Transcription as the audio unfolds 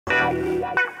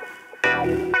I'm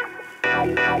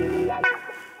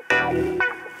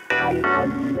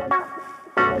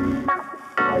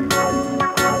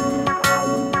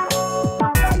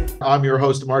your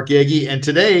host, Mark Yegge, and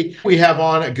today we have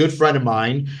on a good friend of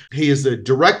mine. He is the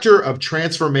Director of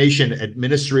Transformation at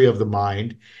Ministry of the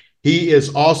Mind. He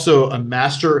is also a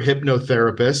master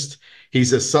hypnotherapist.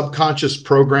 He's a subconscious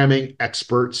programming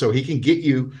expert, so he can get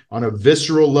you on a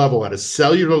visceral level, at a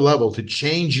cellular level, to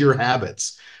change your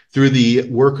habits through the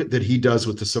work that he does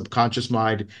with the subconscious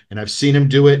mind. And I've seen him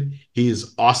do it. He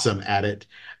is awesome at it.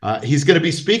 He's going to be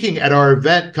speaking at our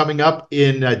event coming up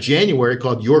in January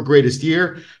called Your Greatest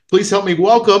Year. Please help me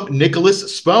welcome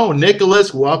Nicholas Spohn.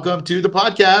 Nicholas, welcome to the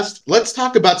podcast. Let's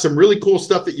talk about some really cool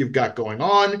stuff that you've got going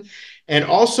on, and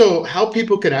also how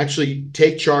people can actually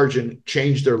take charge and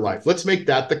change their life. Let's make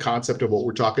that the concept of what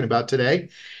we're talking about today.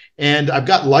 And I've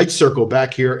got Light Circle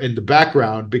back here in the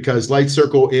background because Light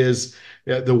Circle is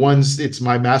it's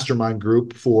my mastermind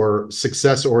group for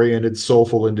success-oriented,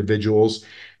 soulful individuals.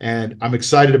 And I'm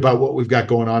excited about what we've got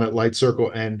going on at Light Circle.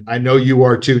 And I know you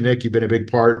are too, Nick. You've been a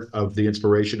big part of the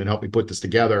inspiration and helped me put this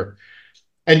together.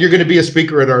 And you're going to be a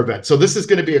speaker at our event. So this is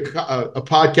going to be a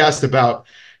podcast about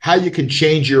how you can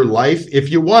change your life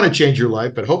if you want to change your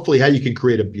life, but hopefully how you can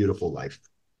create a beautiful life.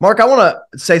 Mark, I want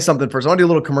to say something first. I want to do a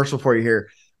little commercial for you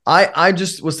here. I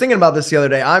just was thinking about this the other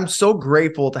day. I'm so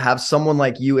grateful to have someone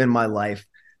like you in my life,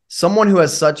 someone who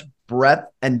has such breadth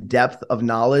and depth of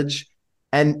knowledge,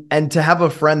 and to have a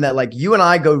friend that, like, you and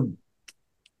I go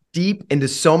deep into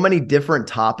so many different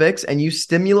topics, and you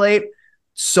stimulate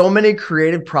so many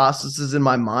creative processes in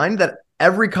my mind that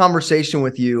every conversation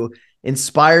with you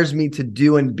inspires me to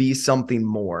do and be something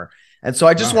more. And so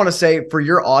I just want to say, for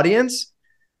your audience,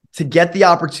 to get the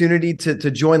opportunity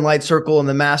to join Light Circle and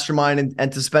the mastermind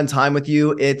and to spend time with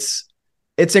you, it's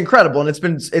incredible. And it's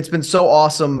been so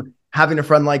awesome having a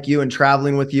friend like you and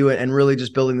traveling with you and really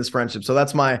just building this friendship. So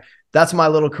that's my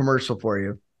little commercial for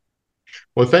you.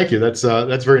 Well, thank you. That's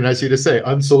very nice of you to say.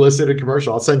 Unsolicited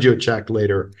commercial. I'll send you a check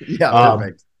later. Yeah,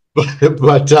 perfect.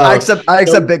 But I accept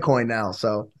Bitcoin now.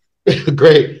 So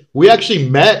great. We actually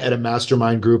met at a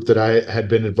mastermind group that I had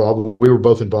been involved with. We were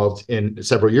both involved in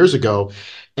several years ago,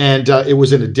 and it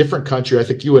was in a different country. I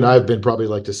think you and I have been probably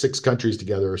like to 6 countries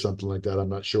together or something like that. I'm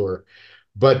not sure.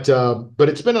 But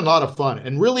it's been a lot of fun.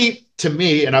 And really, to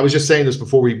me, and I was just saying this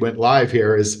before we went live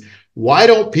here, is why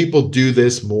don't people do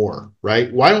this more,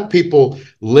 right? Why don't people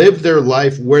live their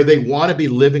life where they want to be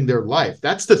living their life?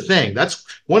 That's the thing. That's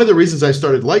one of the reasons I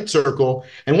started Light Circle.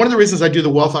 And one of the reasons I do the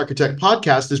Wealth Architect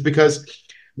podcast is because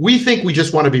we think we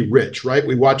just want to be rich, right?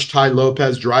 We watch Ty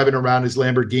Lopez driving around his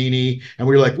Lamborghini, and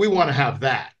we're like, we want to have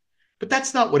that. But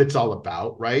that's not what it's all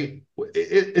about, right?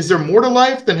 Is there more to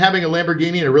life than having a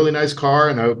Lamborghini and a really nice car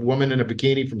and a woman in a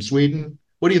bikini from Sweden?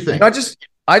 What do you think?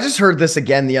 I just heard this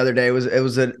again the other day. It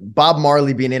was a Bob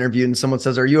Marley being interviewed, and someone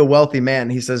says, "Are you a wealthy man?"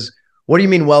 He says, "What do you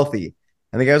mean wealthy?"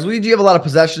 And the guy goes, "Well, do you have a lot of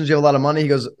possessions? Do you have a lot of money?" He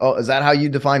goes, "Oh, is that how you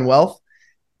define wealth?"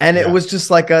 And it was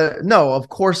just like no, of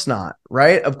course not,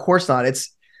 right? Of course not.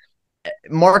 It's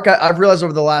Mark, I've realized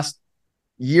over the last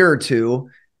year or two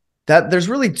that there's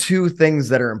really 2 things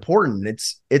that are important.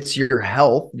 It's your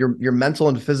health, your mental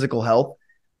and physical health,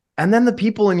 and then the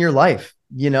people in your life,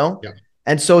 Yeah.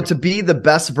 And so to be the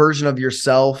best version of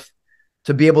yourself,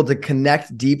 to be able to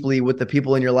connect deeply with the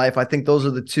people in your life, I think those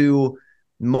are the 2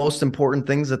 most important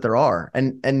things that there are.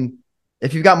 And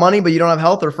if you've got money, but you don't have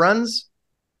health or friends,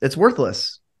 it's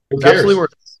worthless. It's absolutely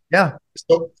worthless. Yeah.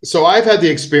 So I've had the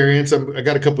experience, I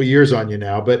got a couple of years on you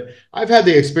now, but I've had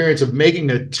the experience of making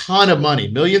a ton of money,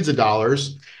 millions of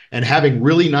dollars, and having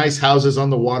really nice houses on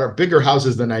the water, bigger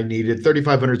houses than I needed,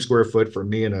 3,500 square foot for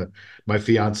me and my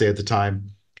fiance at the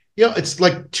time. It's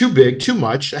like too big, too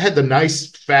much. I had the nice,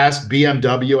 fast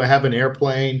BMW. I have an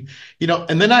airplane,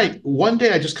 and then one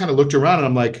day I just kind of looked around and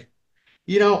I'm like,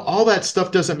 all that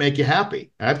stuff doesn't make you happy.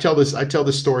 And I tell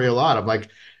this story a lot. I'm like,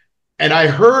 and I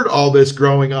heard all this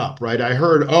growing up, right? I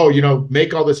heard,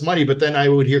 make all this money, but then I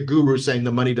would hear gurus saying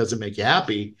the money doesn't make you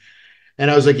happy. And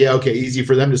I was like, yeah, okay, easy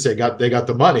for them to say they got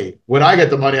the money. When I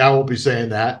get the money, I won't be saying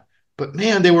that. But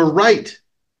man, they were right.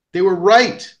 They were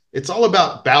right. It's all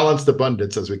about balanced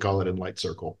abundance, as we call it in Light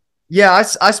Circle. Yeah,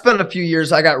 I spent a few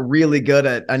years, I got really good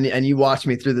at, and you watched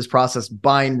me through this process,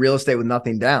 buying real estate with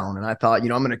nothing down. And I thought, I'm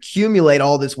going to accumulate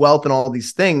all this wealth and all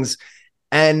these things.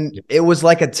 And it was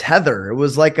like a tether. It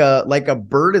was like a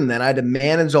burden. Then I had to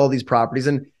manage all these properties,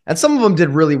 and some of them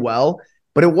did really well,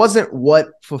 but it wasn't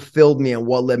what fulfilled me and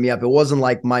what lit me up. It wasn't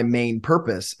like my main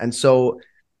purpose. And so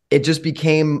it just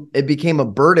became a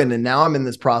burden. And now I'm in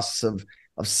this process of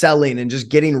selling and just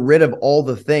getting rid of all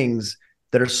the things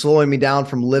that are slowing me down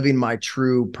from living my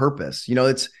true purpose.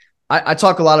 I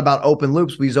talk a lot about open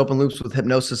loops. We use open loops with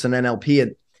hypnosis and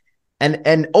NLP,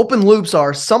 and open loops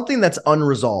are something that's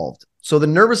unresolved. So the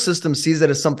nervous system sees it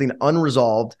as something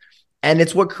unresolved, and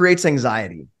it's what creates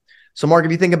anxiety. So Mark,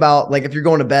 if you think about, like, if you're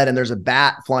going to bed and there's a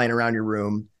bat flying around your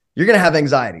room, you're going to have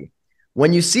anxiety.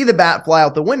 When you see the bat fly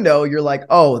out the window, you're like,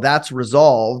 oh, that's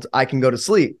resolved. I can go to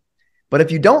sleep. But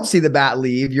if you don't see the bat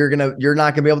leave, you're not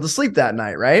going to be able to sleep that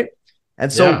night, right?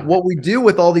 And so what we do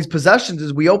with all these possessions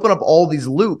is we open up all these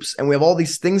loops, and we have all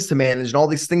these things to manage and all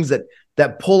these things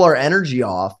that pull our energy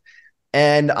off.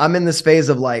 And I'm in this phase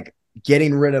of like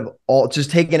getting rid of all,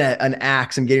 just taking an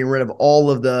axe and getting rid of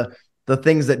all of the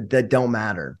things that don't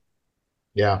matter.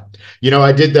 Yeah.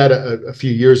 I did that a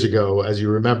few years ago, as you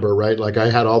remember, right? Like I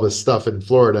had all this stuff in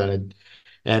Florida,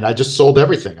 and I just sold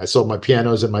everything. I sold my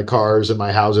pianos and my cars and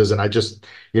my houses, and I just,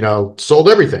 sold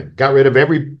everything. Got rid of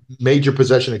every major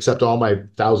possession except all my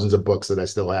thousands of books that I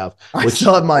still have. I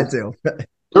still have mine too.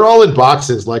 They're all in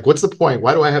boxes. Like, what's the point?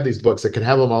 Why do I have these books? I can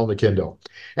have them all in the Kindle.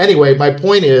 Anyway, my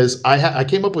point is, I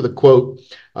came up with a quote,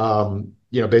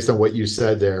 based on what you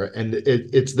said there, and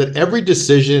it's that every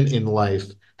decision in life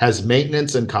has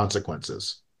maintenance and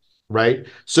consequences, right?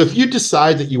 So if you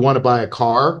decide that you want to buy a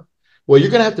car, well, you're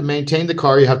going to have to maintain the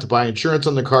car. You have to buy insurance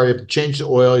on the car. You have to change the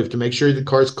oil. You have to make sure the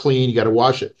car's clean. You got to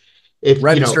wash it.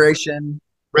 Registration.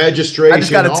 Registration. I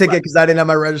just got a ticket because I didn't have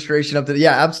my registration up to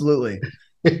yeah, absolutely.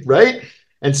 Right?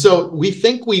 And so we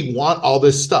think we want all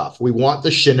this stuff. We want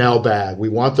the Chanel bag. We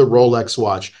want the Rolex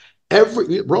watch.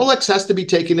 Rolex has to be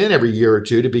taken in every year or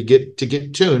two to get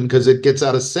tuned because it gets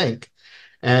out of sync.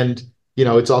 And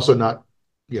it's also not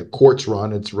quartz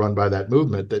run. It's run by that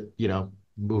movement that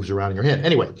moves around in your hand.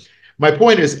 Anyway, my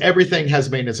point is everything has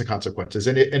maintenance and consequences.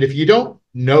 And if you don't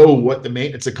know what the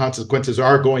maintenance and consequences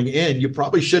are going in, you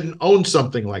probably shouldn't own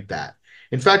something like that.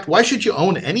 In fact, why should you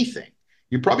own anything?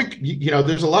 You probably,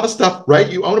 there's a lot of stuff,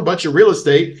 right? You own a bunch of real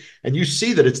estate and you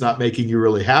see that it's not making you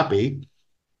really happy.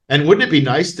 And wouldn't it be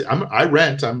nice I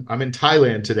rent, I'm in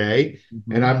Thailand today,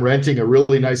 and I'm renting a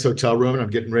really nice hotel room, and I'm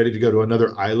getting ready to go to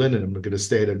another island, and I'm going to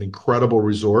stay at an incredible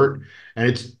resort. And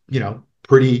it's,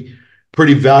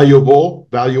 pretty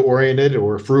value oriented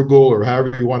or frugal or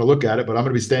however you want to look at it. But I'm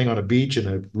going to be staying on a beach in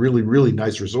a really, really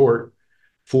nice resort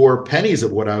for pennies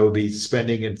of what I would be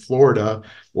spending in Florida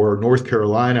or North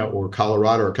Carolina or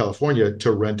Colorado or California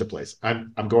to rent a place.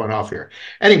 I'm going off here.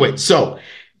 Anyway, so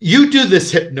you do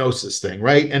this hypnosis thing,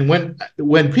 right? And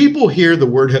when people hear the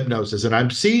word hypnosis, and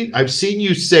I've seen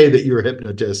you say that you're a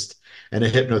hypnotist and a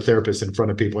hypnotherapist in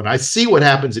front of people, and I see what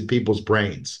happens in people's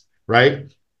brains,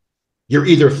 right? You're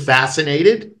either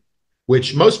fascinated,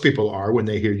 which most people are when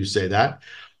they hear you say that,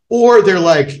 or they're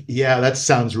like, yeah, that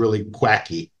sounds really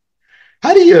quacky.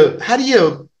 How do you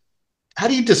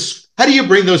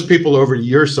bring those people over to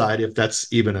your side, if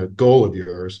that's even a goal of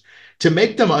yours, to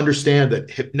make them understand that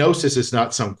hypnosis is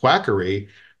not some quackery?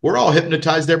 We're all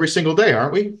hypnotized every single day,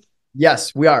 aren't we?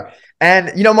 Yes, we are.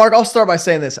 And, Mark, I'll start by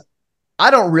saying this. I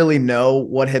don't really know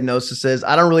what hypnosis is.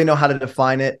 I don't really know how to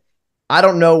define it. I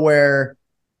don't know where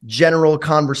general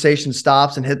conversation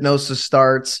stops and hypnosis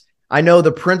starts. I know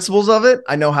the principles of it.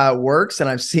 I know how it works, and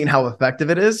I've seen how effective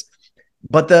it is.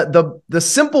 But the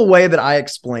simple way that I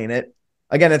explain it,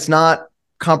 again, it's not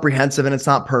comprehensive and it's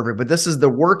not perfect, but this is the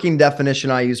working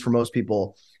definition I use for most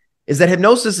people, is that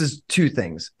hypnosis is two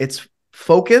things. It's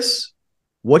focus.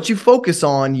 What you focus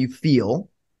on, you feel,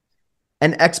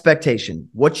 and expectation.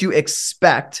 What you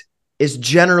expect is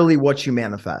generally what you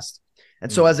manifest.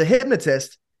 And so as a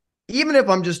hypnotist, even if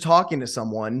I'm just talking to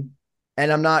someone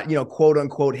and I'm not, quote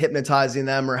unquote, hypnotizing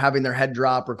them or having their head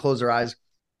drop or close their eyes,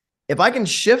 if I can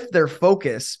shift their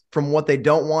focus from what they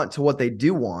don't want to what they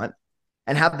do want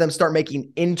and have them start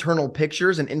making internal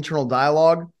pictures and internal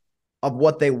dialogue of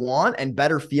what they want and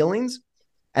better feelings,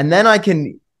 and then I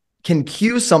can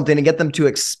cue something and get them to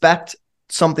expect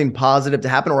something positive to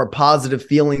happen or a positive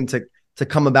feeling to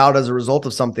come about as a result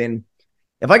of something.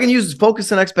 If I can use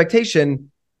focus and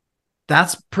expectation,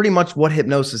 that's pretty much what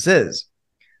hypnosis is.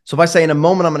 So if I say in a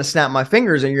moment, I'm going to snap my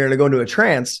fingers and you're going to go into a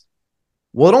trance,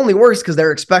 well, it only works because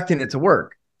they're expecting it to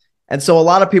work. And so a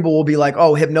lot of people will be like,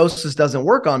 oh, hypnosis doesn't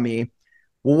work on me.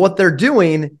 Well, what they're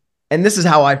doing, and this is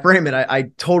how I frame it,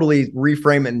 I totally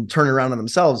reframe it and turn it around on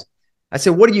themselves. I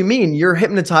say, what do you mean? You're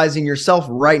hypnotizing yourself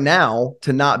right now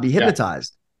to not be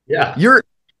hypnotized. Yeah.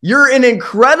 You're an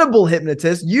incredible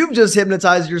hypnotist. You've just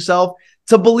hypnotized yourself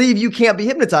to believe you can't be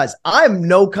hypnotized. I'm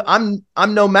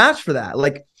no match for that.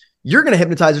 Like, you're going to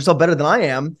hypnotize yourself better than I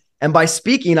am. And by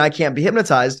speaking, I can't be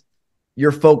hypnotized,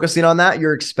 you're focusing on that,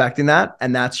 you're expecting that,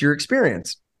 and that's your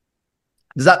experience.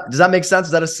 Does that make sense?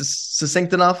 Is that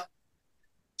succinct enough?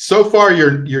 So far,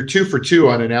 you're 2 for 2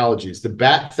 on analogies. The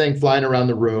bat thing flying around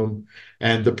the room,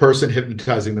 and the person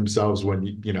hypnotizing themselves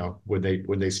when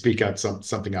they speak out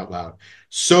something out loud.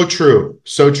 So true,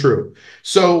 so true.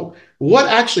 So, what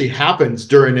actually happens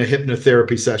during a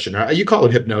hypnotherapy session? You call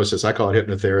it hypnosis. I call it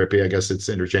hypnotherapy. I guess it's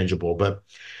interchangeable. But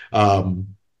um,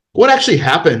 what actually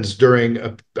happens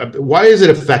during why is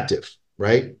it effective?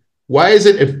 Right? Why is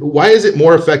it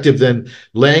more effective than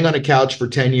laying on a couch for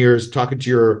 10 years talking to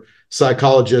your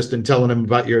psychologist and telling them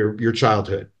about your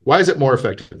childhood? Why is it more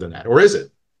effective than that? Or is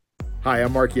it? Hi,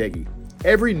 I'm Mark Yegge.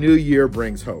 Every new year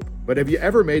brings hope, but have you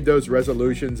ever made those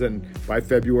resolutions and by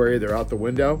February they're out the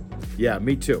window? Yeah,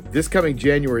 me too. This coming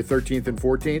January 13th and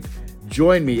 14th,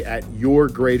 join me at Your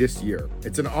Greatest Year.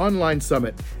 It's an online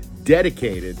summit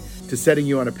dedicated to setting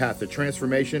you on a path to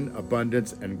transformation,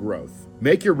 abundance, and growth.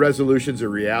 Make your resolutions a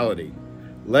reality.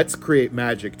 Let's create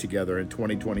magic together in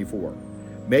 2024.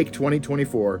 Make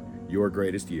 2024 your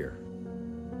greatest year.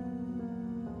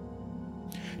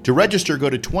 To register, go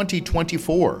to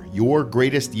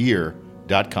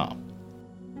 2024yourgreatestyear.com.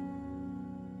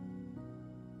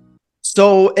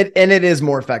 So it is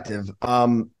more effective.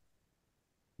 One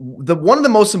of the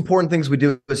most important things we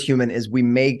do as human is we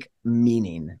make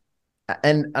meaning.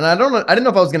 And I didn't know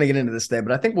if I was going to get into this today,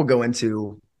 but I think we'll go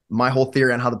into my whole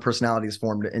theory on how the personality is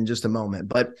formed in just a moment.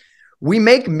 But we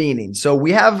make meaning. So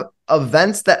we have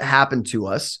events that happen to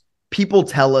us. People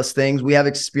tell us things. We have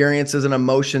experiences and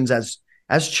emotions as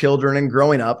children and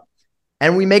growing up,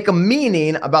 and we make a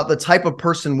meaning about the type of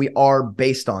person we are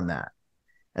based on that.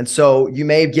 And so you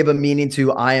may give a meaning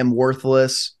to I am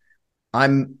worthless,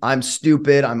 I'm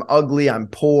stupid, I'm ugly, I'm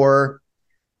poor,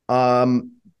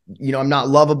 I'm not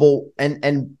lovable.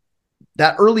 And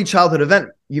that early childhood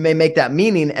event, you may make that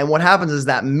meaning. And what happens is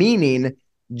that meaning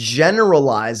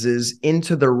generalizes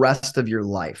into the rest of your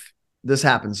life. This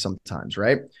happens sometimes,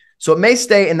 right? So it may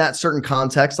stay in that certain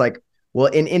context, like, well,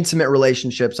 in intimate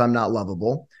relationships, I'm not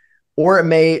lovable, or it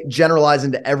may generalize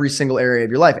into every single area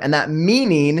of your life. And that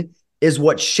meaning is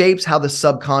what shapes how the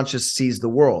subconscious sees the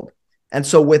world. And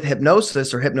so with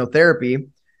hypnosis or hypnotherapy,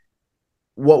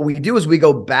 what we do is we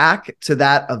go back to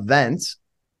that event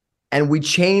and we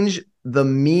change the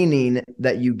meaning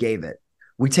that you gave it.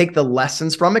 We take the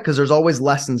lessons from it, because there's always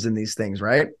lessons in these things,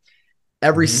 right?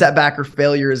 Every setback or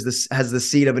failure has the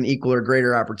seed of an equal or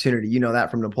greater opportunity. You know that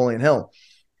from Napoleon Hill.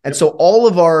 And so all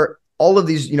of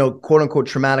these, quote unquote,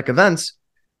 traumatic events,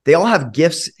 they all have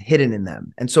gifts hidden in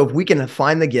them. And so if we can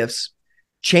find the gifts,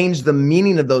 change the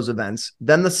meaning of those events,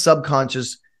 then the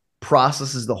subconscious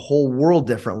processes the whole world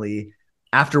differently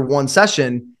after one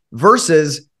session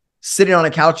versus sitting on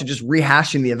a couch and just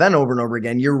rehashing the event over and over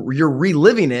again. You're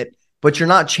reliving it, but you're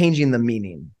not changing the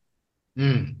meaning.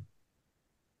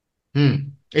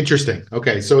 Interesting.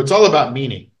 Okay. So it's all about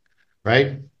meaning,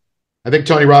 right? I think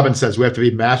Tony Robbins says we have to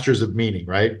be masters of meaning,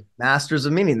 right? Masters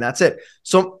of meaning. That's it.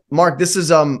 So Mark, this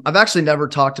is, I've actually never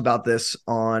talked about this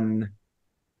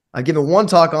I've given one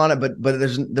talk on it, but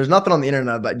there's nothing on the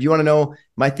internet about it. Do you want to know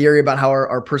my theory about how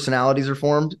our personalities are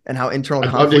formed and how internal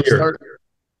conflicts start?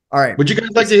 All right. Would you guys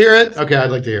like to hear it? Okay.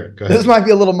 I'd like to hear it. Go ahead. This might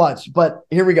be a little much, but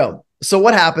here we go. So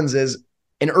what happens is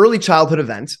an early childhood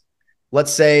event,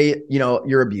 let's say,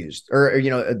 you're abused or,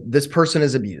 this person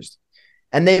is abused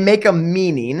and they make a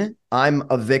meaning. I'm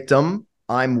a victim.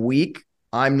 I'm weak.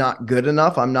 I'm not good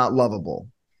enough. I'm not lovable.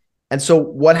 And so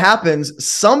what happens,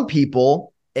 some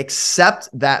people accept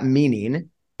that meaning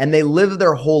and they live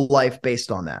their whole life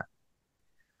based on that.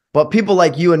 But people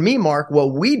like you and me, Mark,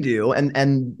 what we do,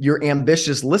 and your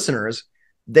ambitious listeners,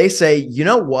 they say, you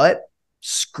know what?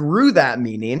 Screw that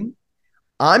meaning.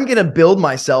 I'm going to build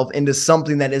myself into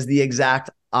something that is the exact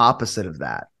opposite of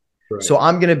that. Right. So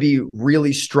I'm going to be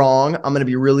really strong. I'm going to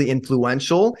be really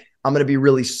influential. I'm going to be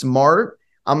really smart.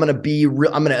 I'm going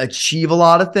to achieve a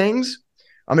lot of things.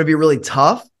 I'm going to be really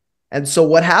tough. And so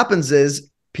what happens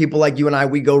is people like you and I,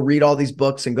 we go read all these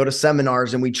books and go to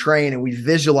seminars and we train and we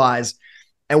visualize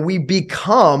and we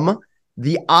become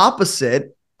the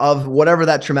opposite of whatever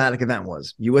that traumatic event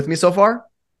was. You with me so far?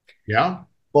 Yeah.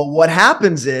 But what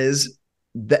happens is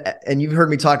and you've heard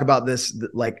me talk about this,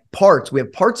 like parts, we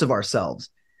have parts of ourselves.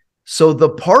 So the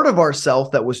part of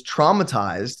ourself that was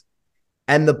traumatized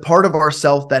and the part of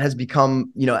ourself that has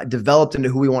become, developed into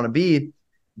who we want to be,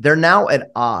 they're now at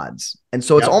odds. And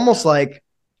so it's almost like,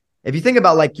 if you think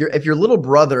about like if your little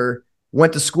brother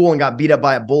went to school and got beat up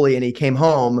by a bully and he came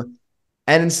home,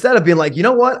 and instead of being like, you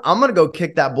know what, I'm going to go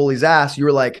kick that bully's ass, you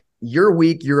were like, you're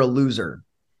weak, you're a loser.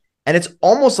 And it's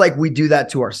almost like we do that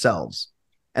to ourselves.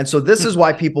 And so this is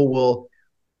why people will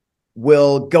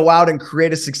will go out and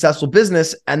create a successful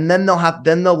business, and then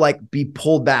they'll like be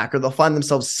pulled back, or they'll find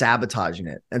themselves sabotaging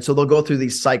it. And so they'll go through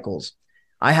these cycles.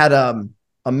 I had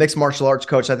a mixed martial arts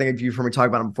coach. I think you've heard me talk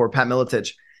about him before, Pat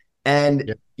Miletich.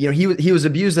 And, he was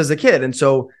abused as a kid. And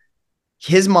so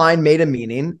his mind made a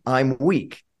meaning, I'm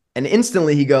weak. And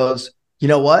instantly he goes, you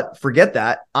know what? Forget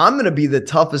that. I'm going to be the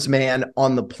toughest man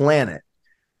on the planet.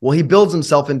 Well, he builds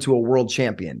himself into a world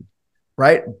champion,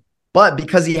 right? But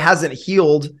because he hasn't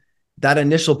healed that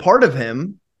initial part of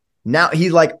him, now he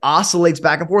like oscillates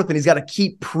back and forth, and he's got to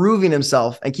keep proving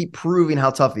himself and keep proving how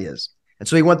tough he is. And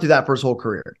so he went through that for his whole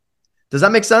career. Does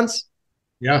that make sense?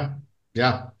 Yeah.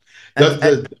 Yeah.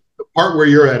 The part where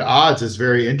you're at odds is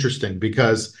very interesting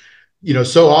because,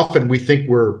 so often we think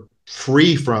we're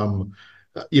free from,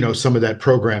 some of that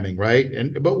programming, right?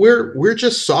 But we're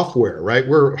just software, right?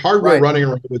 We're hardware running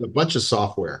around with a bunch of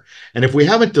software. And if we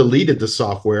haven't deleted the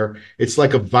software, it's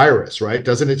like a virus, right?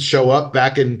 Doesn't it show up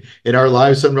back in our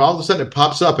lives? And all of a sudden it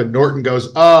pops up and Norton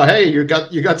goes, oh, hey, you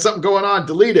got something going on,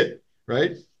 delete it,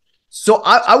 right? So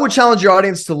I would challenge your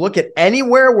audience to look at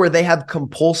anywhere where they have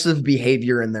compulsive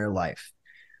behavior in their life,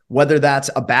 whether that's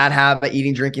a bad habit,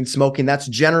 eating, drinking, smoking. That's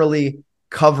generally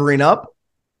covering up.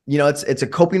 It's a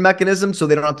coping mechanism, so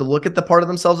they don't have to look at the part of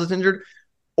themselves that's injured.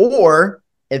 Or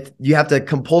if you have to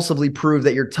compulsively prove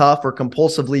that you're tough, or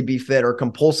compulsively be fit, or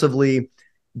compulsively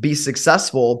be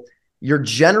successful, you're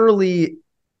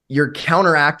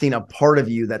counteracting a part of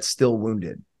you that's still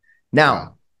wounded.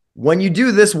 Now, when you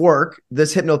do this work,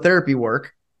 this hypnotherapy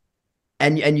work,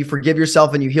 and you forgive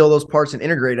yourself and you heal those parts and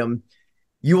integrate them,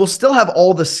 you will still have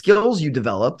all the skills you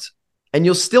developed, and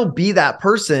you'll still be that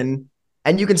person,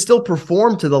 and you can still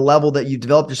perform to the level that you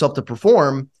developed yourself to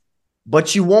perform,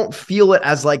 but you won't feel it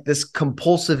as like this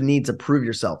compulsive need to prove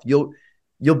yourself.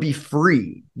 You'll be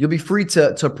free. You'll be free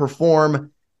to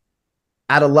perform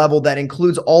at a level that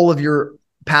includes all of your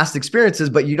past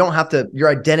experiences, but you don't have to, your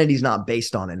identity's not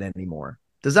based on it anymore.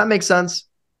 Does that make sense?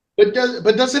 But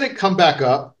doesn't it come back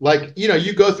up? Like,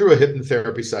 you go through a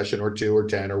hypnotherapy session or 2 or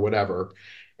 10 or whatever,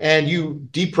 and you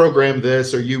deprogram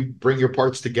this, or you bring your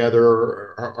parts together,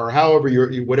 or however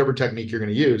whatever technique you're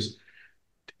going to use.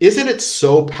 Isn't it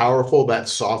so powerful, that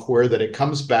software, that it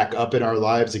comes back up in our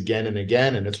lives again and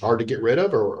again, and it's hard to get rid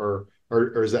of, or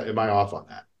am I off on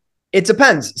that? It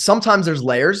depends. Sometimes there's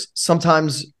layers.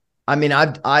 Sometimes,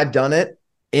 I've done it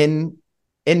in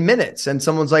minutes, and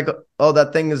someone's like, oh,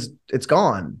 that thing it's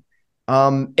gone.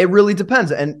 It really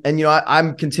depends. And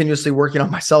I'm continuously working on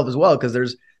myself as well,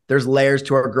 because there's layers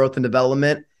to our growth and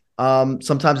development.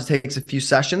 Sometimes it takes a few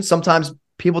sessions. Sometimes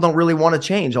people don't really want to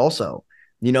change also.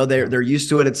 They're used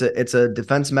to it. It's a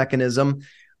defense mechanism.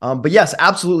 But yes,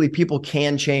 absolutely, people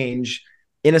can change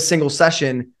in a single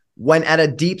session when at a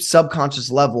deep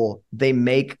subconscious level, they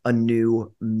make a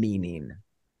new meaning.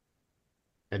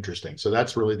 Interesting. So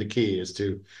that's really the key, is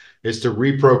to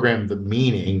reprogram the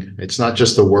meaning. It's not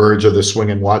just the words or the swing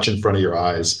and watch in front of your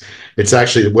eyes. It's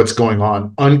actually what's going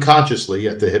on unconsciously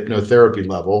at the hypnotherapy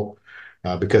level,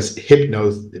 because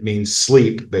it means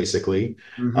sleep, basically.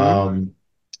 Mm-hmm.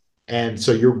 And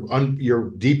so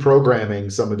you're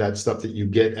deprogramming some of that stuff that you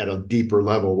get at a deeper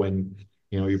level when,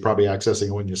 you're probably accessing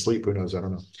it when you sleep. Who knows? I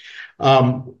don't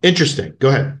know. Interesting. Go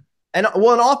ahead. And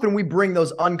often we bring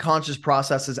those unconscious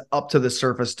processes up to the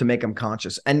surface to make them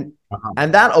conscious. And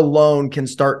that alone can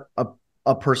start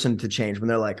a person to change, when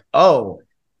they're like, oh,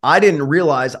 I didn't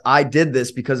realize I did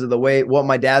this because of what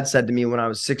my dad said to me when I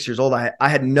was 6 years old. I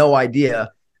had no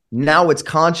idea. Now it's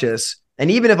conscious.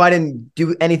 And even if I didn't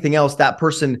do anything else, that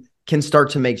person can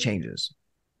start to make changes.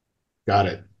 Got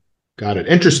it.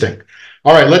 Interesting.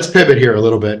 All right, let's pivot here a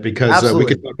little bit, because we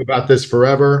could talk about this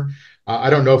forever. I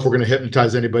don't know if we're going to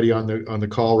hypnotize anybody on the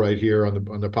call right here on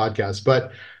the podcast,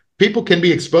 but people can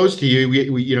be exposed to you.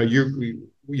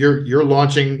 You're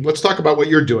launching. Let's talk about what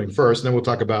you're doing first, and then we'll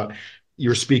talk about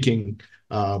your speaking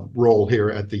role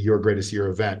here at the Your Greatest Year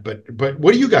event. But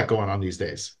what do you got going on these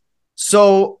days?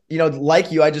 So,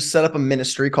 like you, I just set up a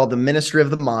ministry called the Ministry of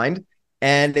the Mind,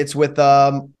 and it's with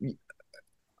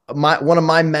one of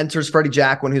my mentors, Freddie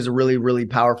Jacquin, who's a really, really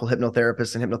powerful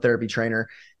hypnotherapist and hypnotherapy trainer.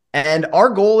 And our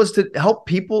goal is to help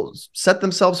people set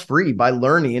themselves free by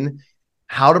learning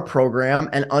how to program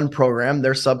and unprogram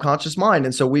their subconscious mind.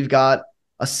 And so we've got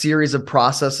a series of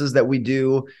processes that we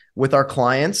do with our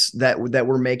clients that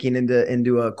we're making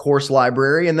into a course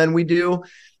library. And then we do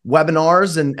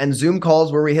webinars and Zoom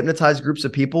calls where we hypnotize groups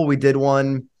of people. We did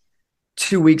one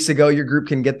 2 weeks ago. Your group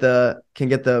can get the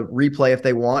replay if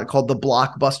they want, called the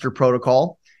Blockbuster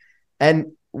Protocol.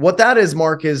 And what that is,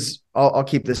 Mark, is I'll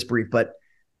keep this brief, but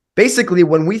basically,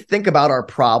 when we think about our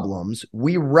problems,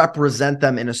 we represent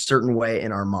them in a certain way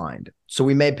in our mind. So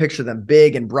we may picture them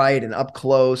big and bright and up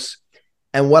close.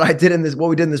 And what we did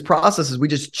in this process is we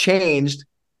just changed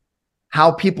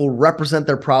how people represent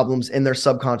their problems in their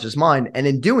subconscious mind. And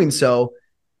in doing so,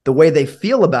 the way they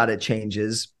feel about it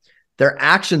changes, their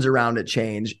actions around it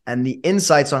change, and the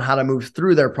insights on how to move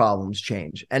through their problems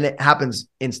change. And it happens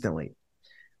instantly.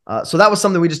 So that was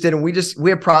something we just did. And we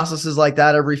have processes like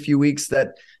that every few weeks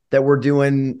that we're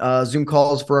doing Zoom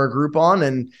calls for our group on,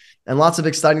 and lots of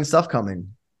exciting stuff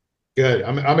coming. Good.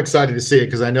 I'm excited to see it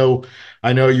because I know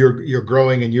you're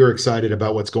growing and you're excited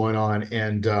about what's going on,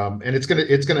 and it's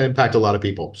gonna impact a lot of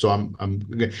people. So I'm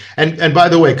and by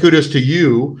the way, kudos to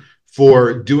you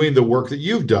for doing the work that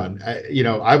you've done.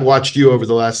 I've watched you over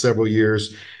the last several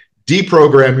years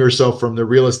deprogram yourself from the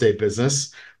real estate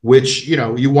business, which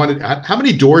you wanted. How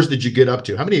many doors did you get up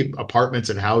to? How many apartments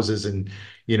and houses and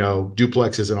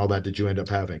duplexes and all that did you end up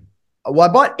having? Well,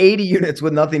 I bought 80 units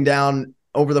with nothing down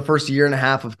over the first year and a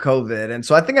half of COVID. And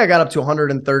so I think I got up to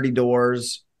 130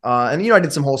 doors. And, I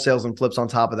did some wholesales and flips on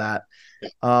top of that.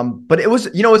 But it was,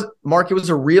 Mark, it was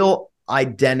a real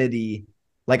identity.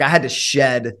 Like I had to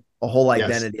shed a whole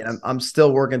identity. Yes. And I'm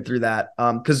still working through that.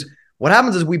 Because what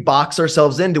happens is we box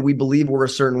ourselves into, we believe we're a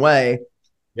certain way.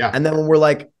 Yeah. And then when we're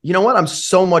like, you know what, I'm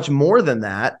so much more than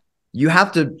that. You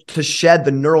have to shed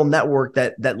the neural network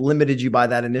that limited you by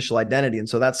that initial identity. And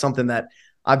so that's something that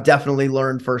I've definitely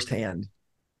learned firsthand.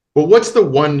 Well, what's the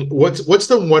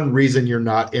one reason you're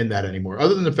not in that anymore?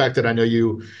 Other than the fact that I know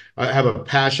you have a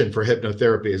passion for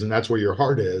hypnotherapy, and that's where your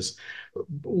heart is.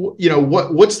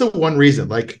 What's the one reason?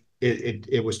 Like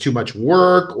it was too much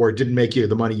work, or it didn't make you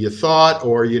the money you thought,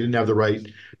 or you didn't have the right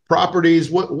properties.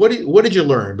 What did you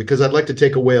learn? Because I'd like to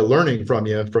take away a learning from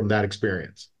you from that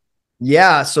experience.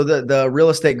 Yeah. So the real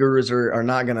estate gurus are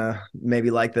not gonna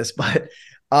maybe like this, but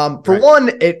for one,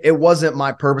 it wasn't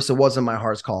my purpose. It wasn't my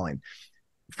heart's calling.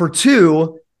 For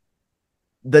two,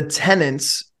 the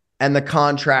tenants and the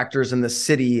contractors in the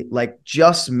city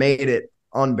just made it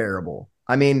unbearable.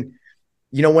 I mean,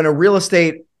 when a real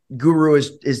estate guru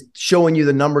is showing you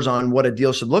the numbers on what a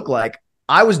deal should look like,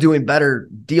 I was doing better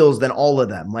deals than all of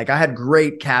them. Like I had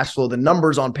great cash flow. The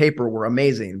numbers on paper were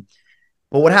amazing.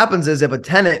 But what happens is if a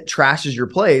tenant trashes your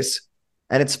place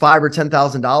and it's $5,000 or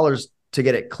 $10,000 to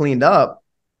get it cleaned up,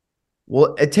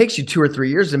 well, it takes you 2 or 3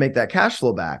 years to make that cash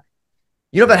flow back.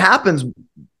 If it happens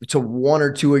to 1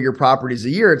 or 2 of your properties a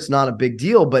year, it's not a big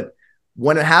deal. But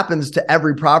when it happens to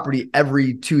every property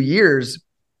every 2 years,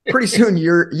 pretty soon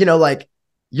you're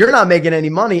not making any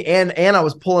money. And I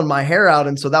was pulling my hair out.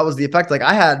 And so that was the effect. Like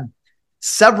I had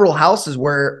several houses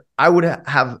where I would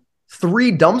have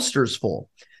 3 dumpsters full.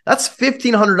 That's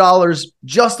 $1,500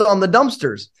 just on the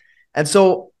dumpsters. And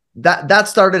so that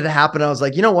started to happen. I was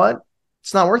like, you know what?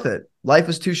 It's not worth it. Life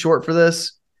is too short for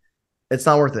this. It's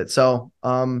not worth it. So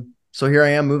here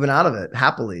I am moving out of it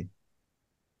happily.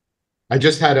 I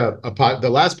just had the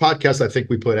last podcast I think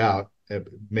we put out,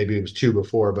 maybe it was 2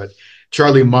 before, but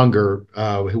Charlie Munger,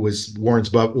 who was Warren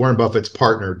Buffett's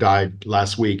partner, died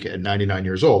last week at 99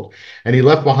 years old. And he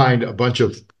left behind a bunch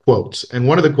of quotes. And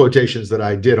one of the quotations that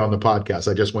I did on the podcast,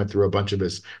 I just went through a bunch of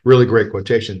his really great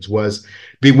quotations, was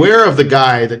beware of the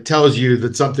guy that tells you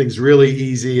that something's really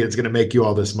easy and it's going to make you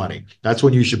all this money. That's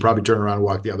when you should probably turn around and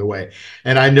walk the other way.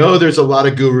 And I know there's a lot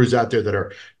of gurus out there that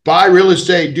are buy real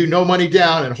estate, do no money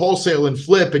down and wholesale and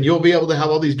flip, and you'll be able to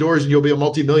have all these doors and you'll be a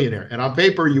multimillionaire. And on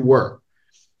paper you were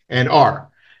and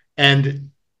are.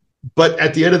 But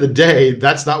at the end of the day,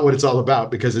 that's not what it's all about,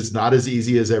 because it's not as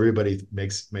easy as everybody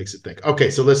makes it think.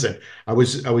 Okay, so listen, I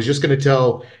was just going to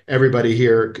tell everybody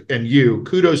here, and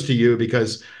kudos to you,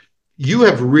 because you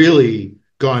have really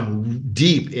gone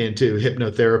deep into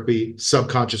hypnotherapy,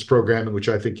 subconscious programming, which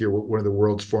I think you're one of the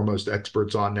world's foremost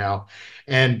experts on now.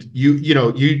 And you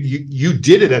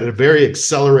did it at a very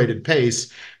accelerated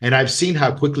pace. And I've seen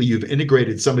how quickly you've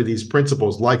integrated some of these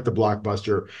principles, like the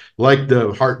blockbuster, like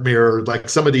the heart mirror, like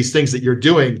some of these things that you're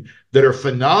doing that are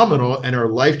phenomenal and are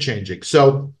life-changing.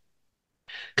 So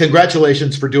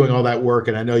congratulations for doing all that work.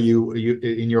 And I know you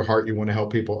in your heart, you want to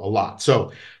help people a lot.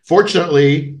 So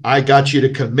fortunately, I got you to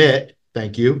commit,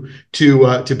 thank you,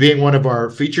 to being one of our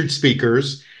featured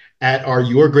speakers at our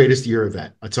Your Greatest Year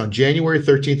event. It's on January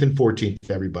 13th and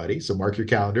 14th, everybody. So mark your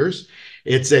calendars.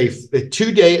 It's a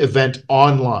 2-day event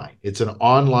online. It's an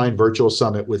online virtual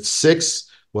summit with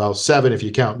 7 if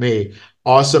you count me,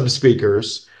 awesome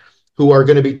speakers who are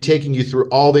going to be taking you through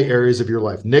all the areas of your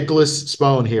life. Nicholas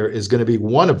Spohn here is going to be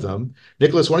one of them.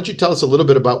 Nicholas, why don't you tell us a little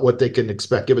bit about what they can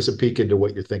expect? Give us a peek into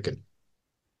what you're thinking.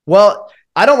 Well,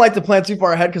 I don't like to plan too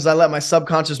far ahead because I let my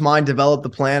subconscious mind develop the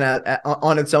plan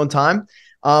on its own time.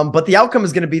 But the outcome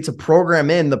is going to be to program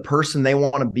in the person they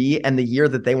want to be and the year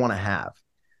that they want to have.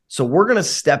 So we're going to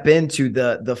step into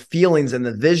the feelings and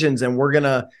the visions, and we're going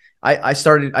to,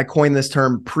 I coined this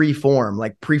term preform,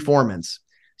 like preformance.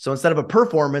 So instead of a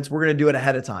performance, we're going to do it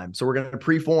ahead of time. So we're going to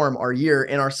preform our year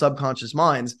in our subconscious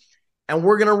minds, and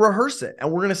we're going to rehearse it,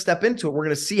 and we're going to step into it. We're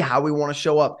going to see how we want to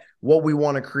show up, what we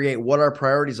want to create, what our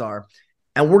priorities are.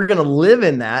 And we're going to live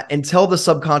in that until the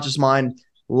subconscious mind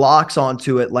locks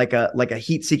onto it like a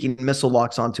heat-seeking missile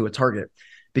locks onto a target.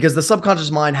 Because the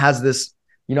subconscious mind has this,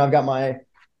 I've got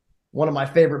one of my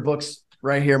favorite books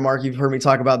right here, Mark. You've heard me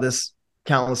talk about this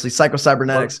countlessly,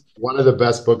 Psycho-Cybernetics. One of the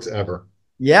best books ever.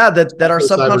 Yeah, that our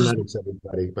subconscious, Cybernetics,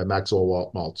 everybody, by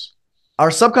Maxwell Maltz.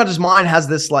 Our subconscious mind has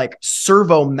this like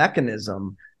servo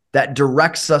mechanism that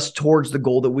directs us towards the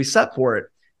goal that we set for it.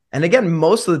 And again,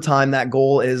 most of the time that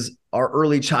goal is our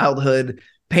early childhood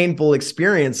painful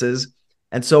experiences.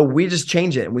 And so we just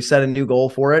change it and we set a new goal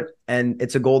for it. And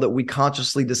it's a goal that we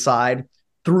consciously decide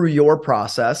through your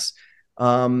process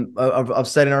of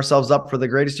setting ourselves up for the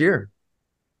greatest year.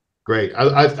 Great.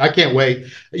 I can't wait.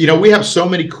 We have so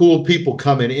many cool people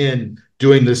coming in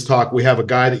doing this talk. We have a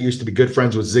guy that used to be good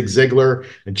friends with Zig Ziglar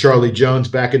and Charlie Jones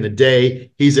back in the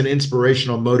day. He's an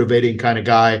inspirational, motivating kind of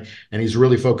guy, and he's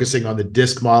really focusing on the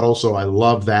DISC model. So I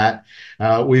love that.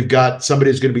 We've got somebody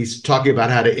who's going to be talking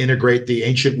about how to integrate the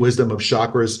ancient wisdom of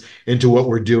chakras into what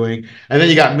we're doing. And then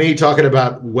you got me talking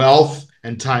about wealth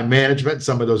and time management,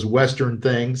 some of those Western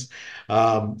things.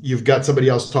 You've got somebody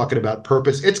else talking about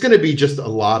purpose. It's going to be just a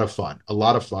lot of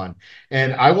fun.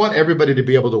 And I want everybody to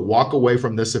be able to walk away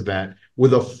from this event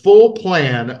with a full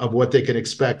plan of what they can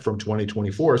expect from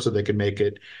 2024 so they can make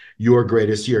it your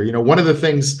greatest year. One of the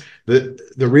things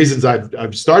that the reasons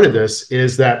I've started this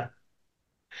is that,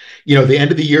 the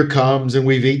end of the year comes and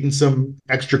we've eaten some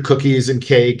extra cookies and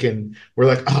cake and we're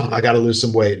like, oh, I got to lose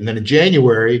some weight. And then in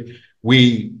January,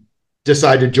 we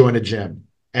decide to join a gym.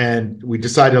 And we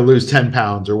decide to lose 10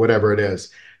 pounds or whatever it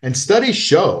is. And studies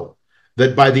show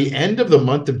that by the end of the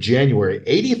month of January,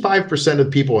 85%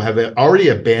 of people have already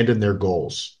abandoned their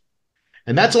goals.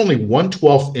 And that's only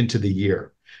 1/12 into the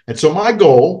year. And so my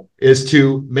goal is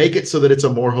to make it so that it's a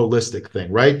more holistic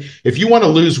thing, right? If you want to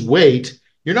lose weight,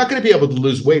 you're not going to be able to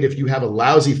lose weight if you have a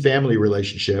lousy family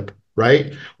relationship,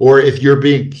 right? Or if you're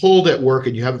being pulled at work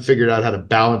and you haven't figured out how to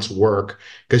balance work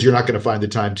because you're not going to find the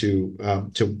time to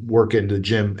work in the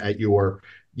gym at your,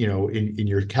 in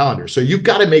your calendar. So you've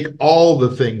got to make all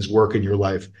the things work in your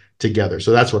life together.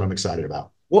 So that's what I'm excited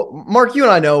about. Well, Mark, you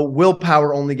and I know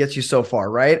willpower only gets you so far,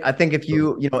 right? I think if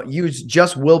you, use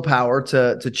just willpower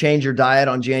to change your diet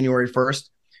on January 1st,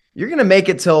 you're going to make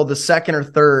it till the second or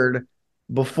third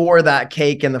before that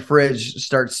cake in the fridge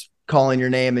starts calling your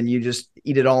name and you just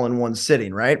eat it all in one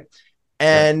sitting, right?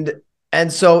 And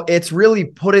so it's really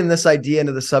putting this idea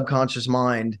into the subconscious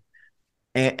mind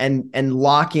and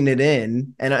locking it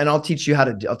in. And I'll teach your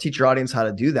audience how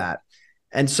to do that.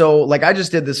 And so like I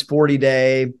just did this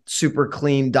 40-day super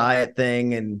clean diet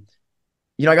thing. And,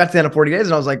 I got to the end of 40 days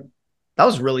and I was like, that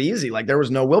was really easy. Like there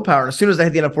was no willpower. And as soon as I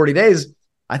hit the end of 40 days,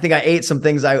 I think I ate some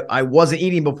things I wasn't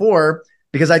eating before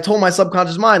because I told my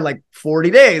subconscious mind like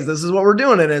 40 days, this is what we're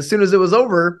doing. And as soon as it was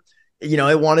over,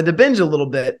 it wanted to binge a little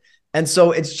bit. And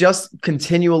so it's just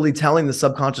continually telling the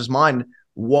subconscious mind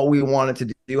what we want it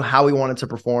to do, how we want it to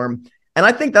perform. And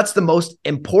I think that's the most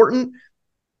important,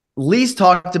 least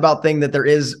talked about thing that there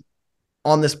is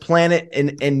on this planet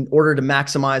in order to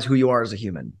maximize who you are as a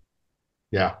human.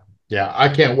 Yeah. I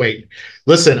can't wait.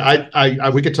 Listen,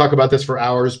 we could talk about this for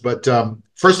hours, but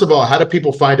first of all, how do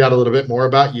people find out a little bit more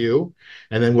about you?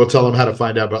 And then we'll tell them how to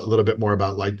find out a little bit more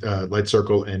about Light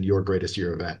Circle and your greatest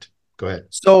year event. Go ahead.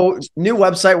 So new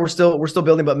website, we're still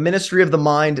building, but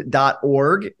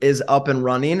ministryofthemind.org is up and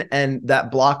running. And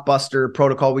that blockbuster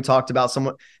protocol we talked about,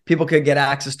 people could get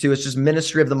access to. It's just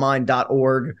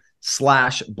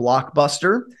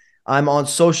ministryofthemind.org/blockbuster. I'm on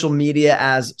social media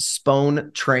as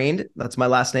Spohn Trained. That's my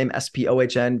last name,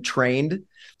 Spohn Trained.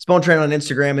 Spohn Trained on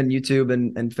Instagram and YouTube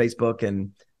and Facebook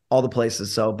and all the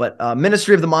places. So, but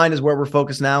Ministry of the Mind is where we're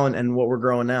focused now and what we're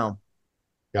growing now.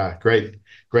 Yeah, great.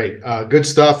 Good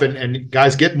stuff. And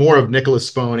guys, get more of Nicholas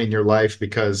Spohn in your life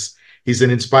because he's an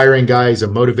inspiring guy. He's a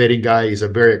motivating guy. He's a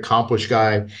very accomplished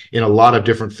guy in a lot of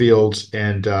different fields.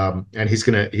 And he's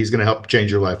gonna help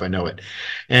change your life. I know it.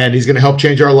 And he's gonna help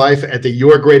change our life at the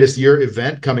Your Greatest Year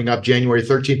event coming up January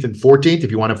 13th and 14th.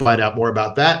 If you want to find out more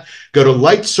about that, go to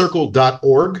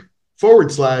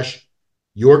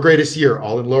lightcircle.org/Your Greatest Year,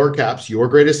 all in lower caps, Your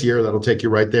Greatest Year. That'll take you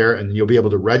right there. And you'll be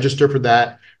able to register for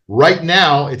that Right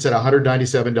now, it's at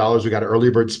 $197. We got early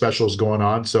bird specials going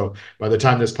on. So by the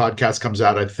time this podcast comes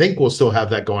out, I think we'll still have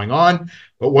that going on.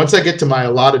 But once I get to my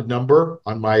allotted number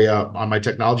on my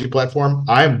technology platform,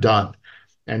 I am done.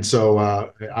 And so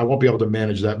I won't be able to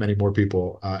manage that many more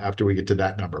people after we get to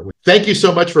that number. Thank you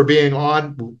so much for being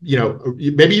on.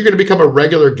 Maybe you're going to become a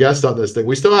regular guest on this thing.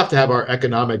 We still have to have our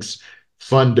economics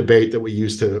fun debate that we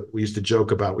used to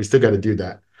joke about. We still got to do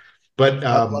that. But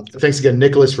thanks again,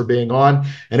 Nicholas, for being on.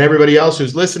 And everybody else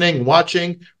who's listening,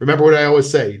 watching, remember what I always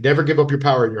say: never give up your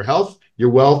power in your health, your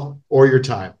wealth, or your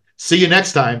time. See you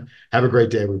next time. Have a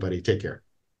great day, everybody. Take care.